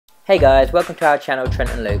Hey guys, welcome to our channel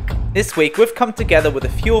Trent and Luke. This week we've come together with a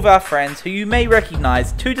few of our friends who you may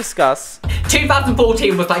recognise to discuss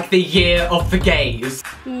 2014 was like the year of the gays.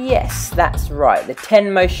 Yes, that's right, the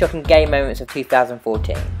 10 most shocking gay moments of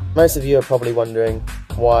 2014. Most of you are probably wondering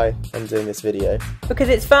why I'm doing this video. Because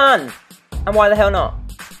it's fun! And why the hell not?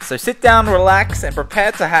 So sit down, relax and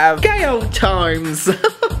prepare to have Gay old times!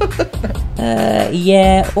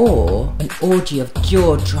 Yeah, or an orgy of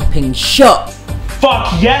jaw-dropping shots.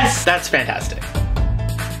 Fuck yes! That's fantastic.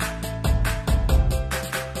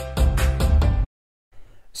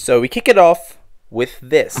 So we kick it off with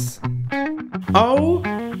this. Oh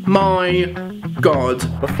my god.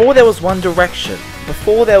 Before there was One Direction,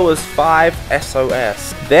 before there was 5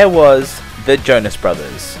 SOS, there was the Jonas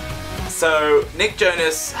Brothers. So Nick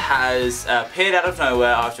Jonas has appeared out of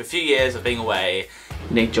nowhere after a few years of being away.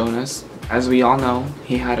 Nick Jonas, as we all know,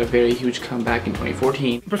 he had a very huge comeback in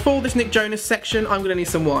 2014. Before this Nick Jonas section, I'm gonna need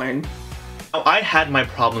some wine. Oh, I had my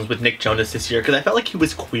problems with Nick Jonas this year because I felt like he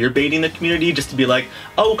was queer baiting the community just to be like,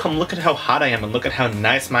 oh, come look at how hot I am and look at how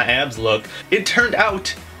nice my abs look. It turned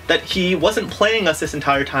out that he wasn't playing us this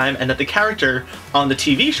entire time and that the character on the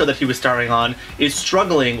TV show that he was starring on is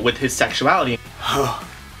struggling with his sexuality.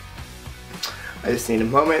 I just need a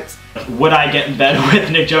moment. Would I get in bed with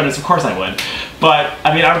Nick Jonas? Of course I would. But,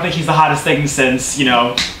 I mean, I don't think he's the hottest thing since, you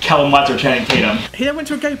know, Kellen Watts or Channing Tatum. He then went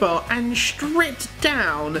to a gay bar and stripped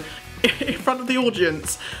down in front of the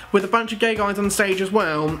audience with a bunch of gay guys on stage as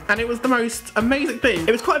well, and it was the most amazing thing.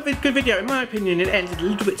 It was quite a good video. In my opinion, it ended a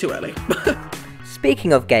little bit too early.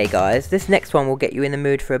 Speaking of gay guys, this next one will get you in the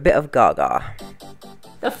mood for a bit of gaga.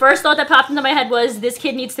 The first thought that popped into my head was this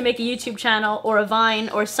kid needs to make a YouTube channel or a Vine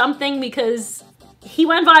or something because he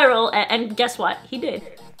went viral, and guess what? He did.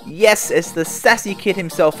 Yes, it's the sassy kid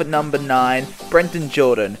himself at number 9, Brendan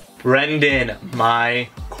Jordan. Brendan, my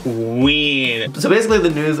queen. So basically the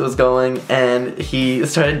news was going and he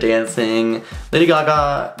started dancing, Lady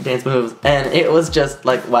Gaga dance moves, and it was just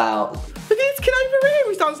like, wow. Look at this kid over here,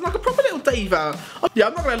 he sounds like a proper little diva. Yeah,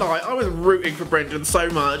 I'm not gonna lie, I was rooting for Brendan so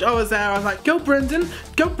much. I was there, I was like, go Brendan,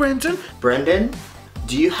 go Brendan. Brendan,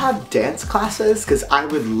 do you have dance classes? Because I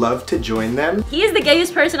would love to join them. He is the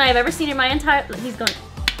gayest person I have ever seen in my entire... He's going...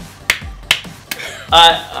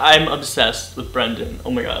 I'm obsessed with Brendan.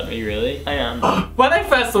 Oh my god, are you really? I am. When I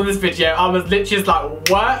first saw this video, I was literally just like,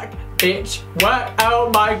 work, bitch, work, oh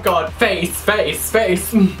my god. Face, face,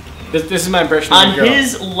 face. This is my impression of the girl. On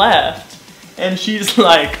his left, and she's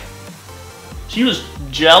like, she was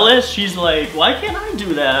jealous. She's like, why can't I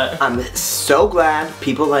do that? I'm so glad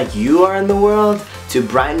people like you are in the world to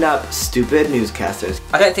brighten up stupid newscasters.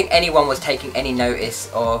 I don't think anyone was taking any notice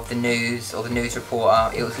of the news or the news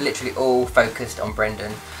reporter. It was literally all focused on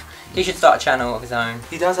Brendan. He should start a channel of his own.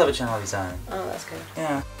 He does have a channel of his own. Oh, that's good.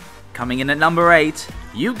 Yeah. Coming in at number 8,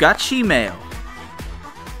 you got Shemale.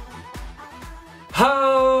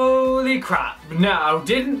 Holy crap. No,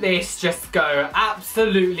 didn't this just go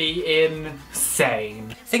absolutely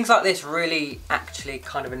insane? Things like this really actually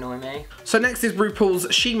kind of annoy me. So next is RuPaul's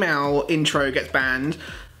Shemale intro gets banned.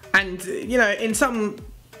 And, you know, in some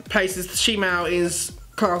places, Shemale is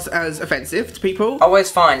classed as offensive to people. I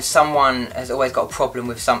always find someone has always got a problem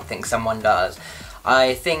with something someone does.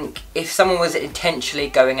 I think if someone was intentionally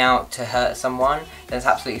going out to hurt someone, that's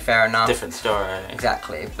absolutely fair enough. Different story.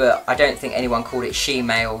 Exactly, but I don't think anyone called it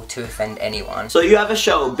Shemale to offend anyone. So you have a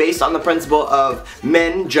show based on the principle of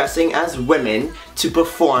men dressing as women to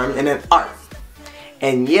perform in an art.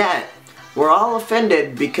 And yet, we're all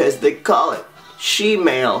offended because they call it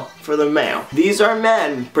Shemale for the male. These are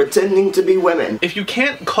men pretending to be women. If you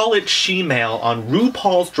can't call it Shemale on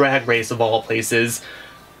RuPaul's Drag Race of all places,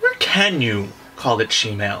 where can you call it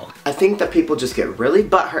Shemale? I think that people just get really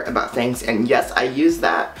butthurt about things, and yes, I use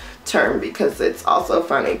that term because it's also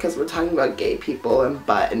funny because we're talking about gay people and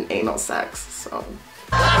butt and anal sex, so.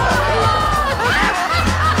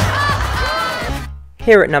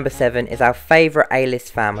 Here at number 7 is our favourite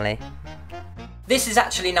A-list family. This is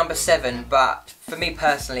actually number 7, but for me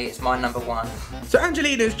personally, it's my number 1. So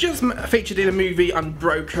Angelina's just featured in a movie,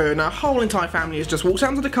 Unbroken. Her whole entire family has just walked out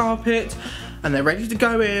onto the carpet, and they're ready to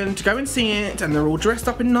go and see it, and they're all dressed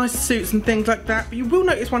up in nice suits and things like that. But you will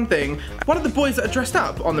notice one thing. One of the boys that are dressed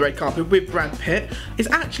up on the red carpet with Brad Pitt is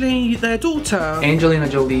actually their daughter. Angelina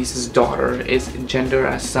Jolie's daughter is gender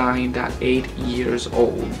assigned at 8 years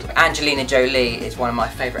old. Angelina Jolie is one of my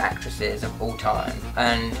favourite actresses of all time,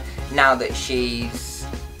 and now that she's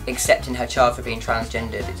accepting her child for being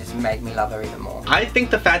transgendered, it just made me love her even more. I think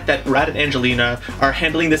the fact that Brad and Angelina are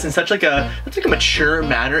handling this in such like a mature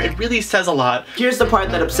manner, it really says a lot. Here's the part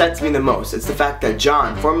that upsets me the most. It's the fact that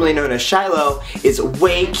John, formerly known as Shiloh, is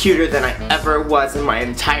way cuter than I ever was in my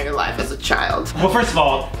entire life as a child. Well, first of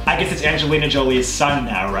all, I guess it's Angelina Jolie's son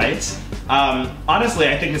now, right? Honestly,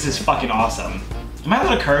 I think this is fucking awesome. Am I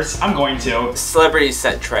allowed to curse? I'm going to. Celebrities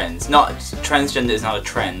set trends. Transgender is not a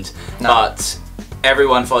trend, no. But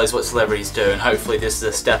everyone follows what celebrities do, and hopefully this is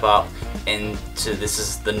a step up into this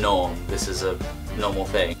is the norm. This is a normal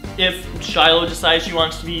thing. If Shiloh decides she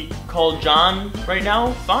wants to be called John right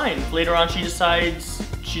now, fine. If later on she decides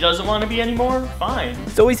she doesn't want to be anymore, fine.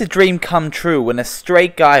 It's always a dream come true when a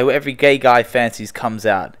straight guy who every gay guy fancies comes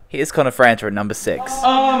out. Here's Connor Franta at number 6.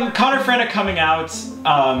 Connor Franta coming out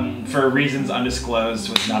for reasons undisclosed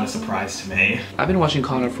was not a surprise to me. I've been watching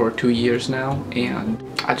Connor for 2 years now, and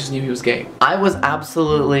I just knew he was gay. I was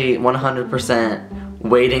absolutely 100%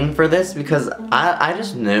 waiting for this because I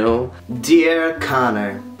just knew. Dear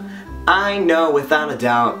Connor, I know without a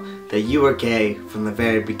doubt that you were gay from the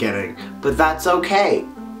very beginning, but that's okay.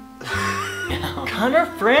 Connor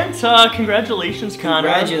Franta, congratulations, Connor.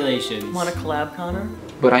 Congratulations. Want to collab, Connor?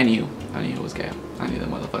 But I knew he was gay. I knew that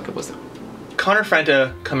motherfucker was. Connor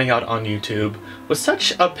Franta coming out on YouTube was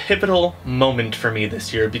such a pivotal moment for me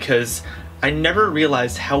this year because I never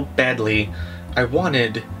realized how badly I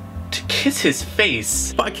wanted to kiss his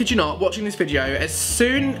face. But I kid you not, watching this video, as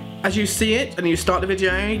soon as you see it and you start the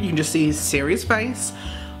video, you can just see his serious face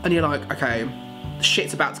and you're like, okay,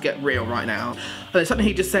 shit's about to get real right now. And then suddenly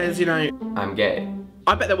he just says, you know, I'm gay.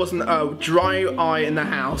 I bet there wasn't a dry eye in the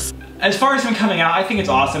house. As far as him coming out, I think it's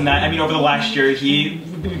awesome that, over the last year, he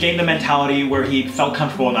gained the mentality where he felt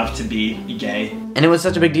comfortable enough to be gay. And it was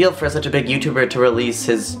such a big deal for such a big YouTuber to release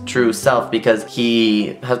his true self because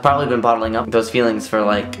he has probably been bottling up those feelings for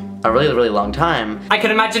like a really, really long time. I can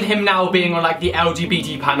imagine him now being on like the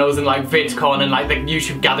LGBT panels and like VidCon and like the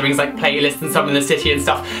YouTube gatherings, like playlists and stuff in the city and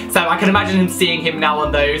stuff. So I can imagine him seeing him now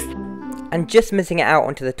on those. And just missing it out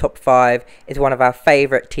onto the top 5 is one of our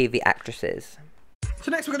favourite TV actresses. So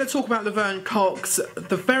next we're going to talk about Laverne Cox,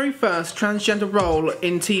 the very first transgender role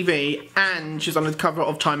in TV, and she's on the cover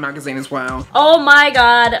of Time magazine as well. Oh my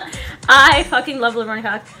god, I fucking love Laverne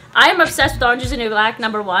Cox. I am obsessed with Orange is the New Black,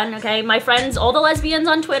 #1, okay? My friends, all the lesbians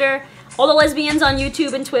on Twitter, all the lesbians on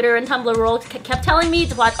YouTube and Twitter and Tumblr were all kept telling me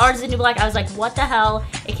to watch Orange is the New Black. I was like, what the hell?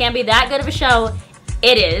 It can't be that good of a show.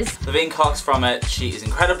 It is. Laverne Cox from it, she is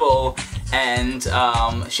incredible, and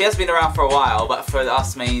she has been around for a while, but for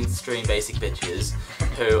us mainstream basic bitches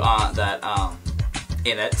who aren't that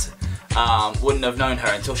in it, wouldn't have known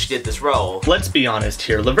her until she did this role. Let's be honest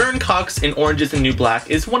here, Laverne Cox in Orange is the New Black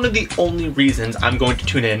is one of the only reasons I'm going to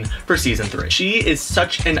tune in for season 3. She is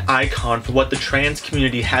such an icon for what the trans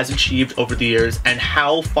community has achieved over the years and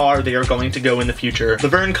how far they are going to go in the future.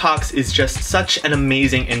 Laverne Cox is just such an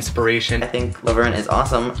amazing inspiration. I think Laverne is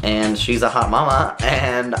awesome and she's a hot mama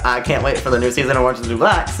and I can't wait for the new season of Orange is the New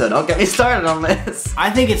Black, so don't get me started on this. I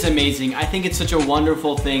think it's amazing. I think it's such a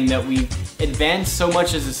wonderful thing that we've advanced so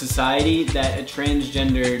much as a society that a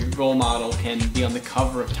transgendered role model can be on the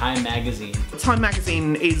cover of Time magazine. Time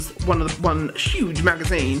magazine is one huge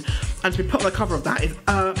magazine, and to be put on the cover of that is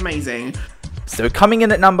amazing. So coming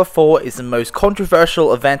in at number 4 is the most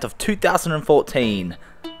controversial event of 2014.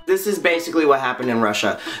 This is basically what happened in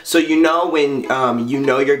Russia. So you know when you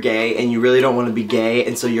know you're gay and you really don't want to be gay,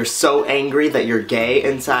 and so you're so angry that you're gay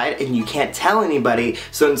inside and you can't tell anybody,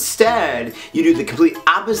 so instead you do the complete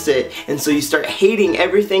opposite, and so you start hating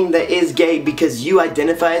everything that is gay because you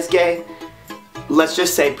identify as gay. Let's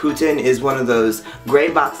just say Putin is one of those gray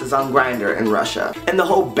boxes on Grindr in Russia. And the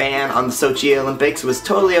whole ban on the Sochi Olympics was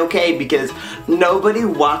totally okay because nobody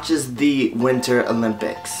watches the Winter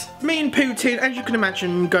Olympics. Me and Putin, as you can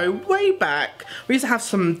imagine, go way back. We used to have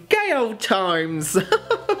some gay old times.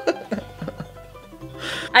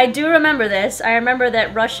 I do remember this. I remember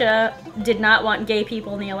that Russia did not want gay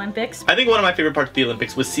people in the Olympics. I think one of my favorite parts of the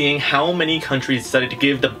Olympics was seeing how many countries decided to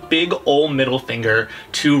give the big old middle finger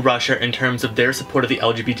to Russia in terms of their support of the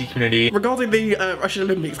LGBT community. Regarding the Russian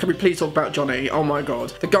Olympics, can we please talk about Johnny? Oh my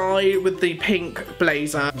god. The guy with the pink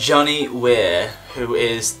blazer. Johnny Weir, who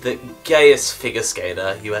is the gayest figure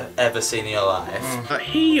skater you have ever seen in your life.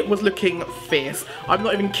 He was looking fierce. I'm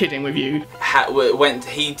not even kidding with you.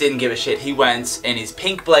 He didn't give a shit. He went in his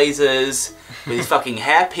pink blazers with his fucking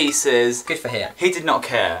hair pieces. Good for him. He did not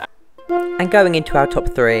care. And going into our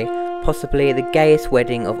top 3, possibly the gayest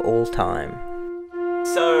wedding of all time.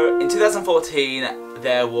 So in 2014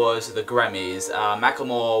 there was the Grammys.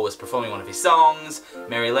 Macklemore was performing one of his songs,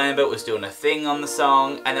 Mary Lambert was doing a thing on the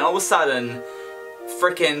song, and then all of a sudden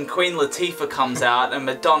frickin' Queen Latifah comes out and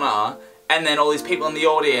Madonna, and then all these people in the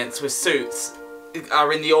audience with suits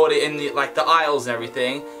are in the like the aisles and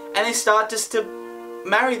everything, and they start just to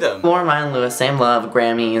marry them. More Ryan Lewis, same love,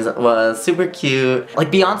 Grammys, was super cute. Like,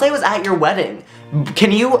 Beyonce was at your wedding.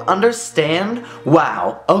 Can you understand?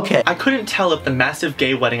 Wow, okay. I couldn't tell if the massive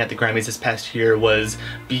gay wedding at the Grammys this past year was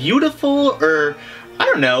beautiful or, I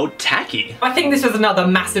don't know, tacky. I think this was another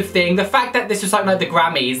massive thing. The fact that this was something like the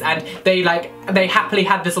Grammys and they happily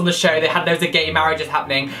had this on the show, they had loads of gay marriages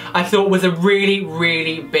happening, I thought was a really,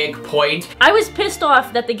 really big point. I was pissed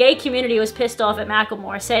off that the gay community was pissed off at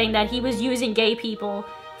Macklemore, saying that he was using gay people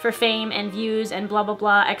for fame and views and blah blah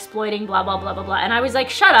blah, exploiting blah blah blah blah blah. And I was like,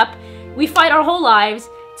 shut up. We fight our whole lives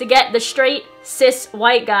to get the straight, cis,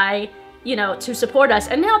 white guy, you know, to support us.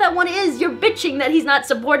 And now that one is, you're bitching that he's not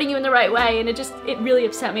supporting you in the right way. And it really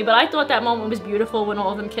upset me. But I thought that moment was beautiful when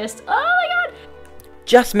all of them kissed. Oh my god.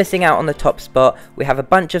 Just missing out on the top spot, we have a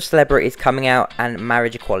bunch of celebrities coming out and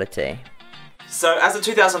marriage equality. So as of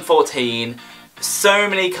 2014, so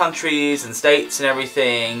many countries and states and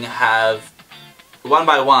everything have one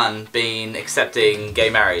by one been accepting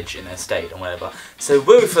gay marriage in their state and whatever. So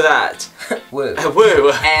woo for that. Woo.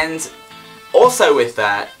 Woo. And also with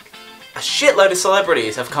that, a shitload of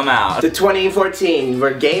celebrities have come out. The 2014,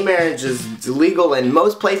 where gay marriage is legal in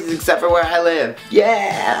most places except for where I live.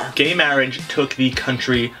 Yeah! Gay marriage took the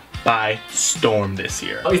country by storm this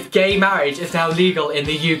year. Gay marriage is now legal in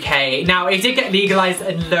the UK. Now, it did get legalised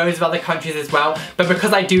in loads of other countries as well, but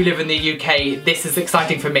because I do live in the UK, this is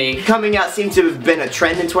exciting for me. Coming out seems to have been a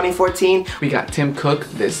trend in 2014. We got Tim Cook,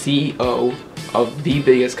 the CEO of the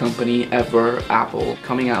biggest company ever, Apple,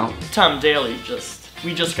 coming out. Tom Daly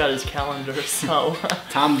we just got his calendar, so...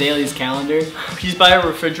 Tom Daly's calendar? He's by a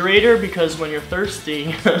refrigerator because when you're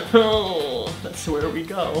thirsty, that's where we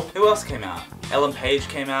go. Who else came out? Ellen Page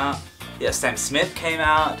came out. Yeah, Sam Smith came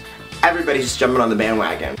out. Everybody's just jumping on the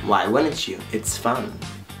bandwagon. Why wouldn't you? It's fun.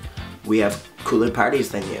 We have cooler parties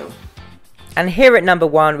than you. And here at number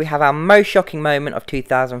 1, we have our most shocking moment of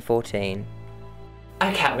 2014.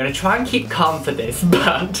 Okay, I'm gonna try and keep calm for this,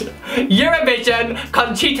 but Eurovision,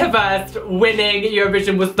 Conchita Wurst winning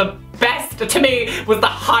Eurovision was the best, to me, was the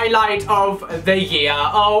highlight of the year.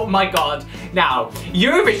 Oh my god. Now,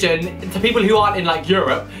 Eurovision, to people who aren't in like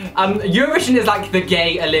Europe, Eurovision is like the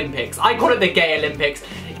gay Olympics. I call it the gay Olympics.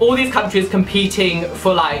 All these countries competing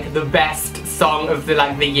for like the best song of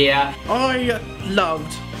the year. I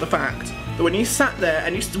loved the fact that when you sat there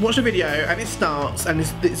and you watch a video and it starts and it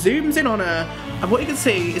zooms in on her, and what you can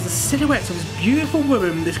see is the silhouette of this beautiful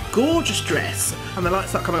woman in this gorgeous dress, and the lights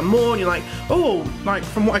start coming up more and you're like, oh, like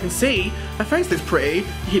from what I can see, her face looks pretty. You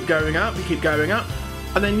keep going up, you keep going up,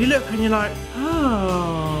 and then you look and you're like,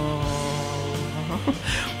 oh.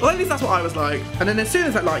 Well, at least that's what I was like. And then as soon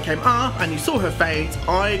as that light came up and you saw her face,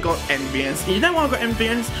 I got envious. You know why I got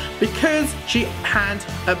envious? Because she had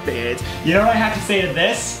a beard. You know what I have to say to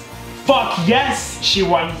this? Fuck yes, she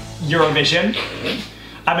won Eurovision.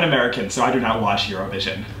 I'm an American, so I do not watch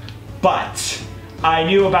Eurovision. But I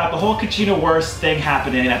knew about the whole Conchita Wurst thing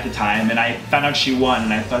happening at the time, and I found out she won,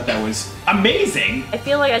 and I thought that was amazing. I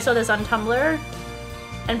feel like I saw this on Tumblr,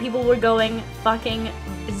 and people were going fucking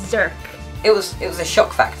berserk. It was a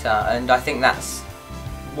shock factor, and I think that's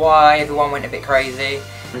why everyone went a bit crazy.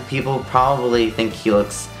 People probably think he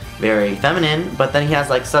looks very feminine, but then he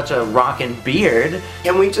has like such a rockin' beard.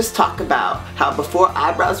 Can we just talk about how before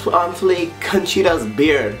eyebrows were on fleek, Conchita's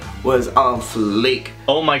beard was on fleek?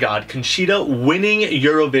 Oh my god, Conchita winning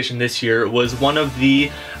Eurovision this year was one of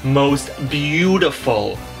the most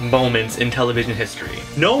beautiful moments in television history.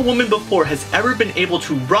 No woman before has ever been able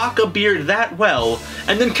to rock a beard that well,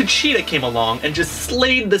 and then Conchita came along and just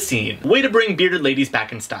slayed the scene. Way to bring bearded ladies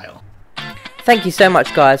back in style. Thank you so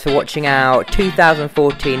much guys for watching our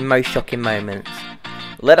 2014 most shocking moments.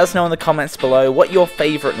 Let us know in the comments below what your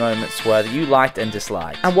favourite moments were that you liked and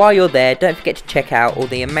disliked. And while you're there, don't forget to check out all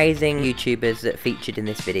the amazing YouTubers that featured in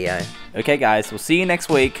this video. Okay guys, we'll see you next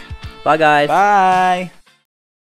week. Bye guys. Bye.